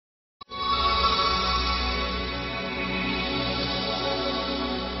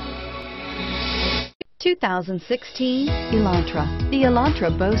2016 Elantra. The Elantra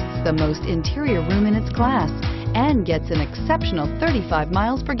boasts the most interior room in its class and gets an exceptional 35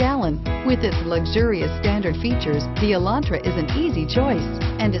 miles per gallon. With its luxurious standard features, the Elantra is an easy choice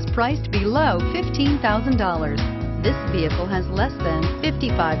and is priced below $15,000. This vehicle has less than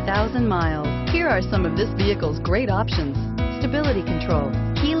 55,000 miles. Here are some of this vehicle's great options: stability control,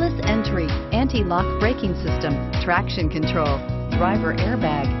 keyless entry, anti-lock braking system, traction control, driver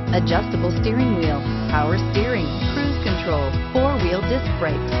airbag, adjustable steering wheel, power steering, cruise control, four-wheel disc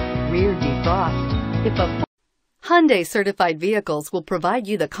brakes, rear defrost. Hyundai certified vehicles will provide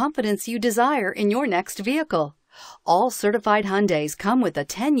you the confidence you desire in your next vehicle. All certified Hyundais come with a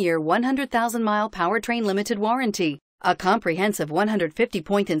 10-year, 100,000-mile powertrain limited warranty, a comprehensive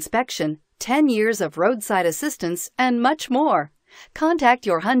 150-point inspection, 10 years of roadside assistance, and much more. Contact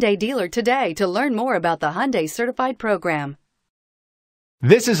your Hyundai dealer today to learn more about the Hyundai Certified Program.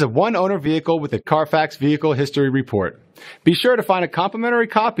 This is a one-owner vehicle with a CARFAX Vehicle History Report. Be sure to find a complimentary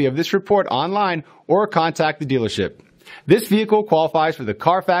copy of this report online or contact the dealership. This vehicle qualifies for the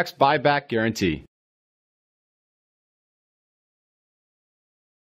CARFAX Buyback Guarantee.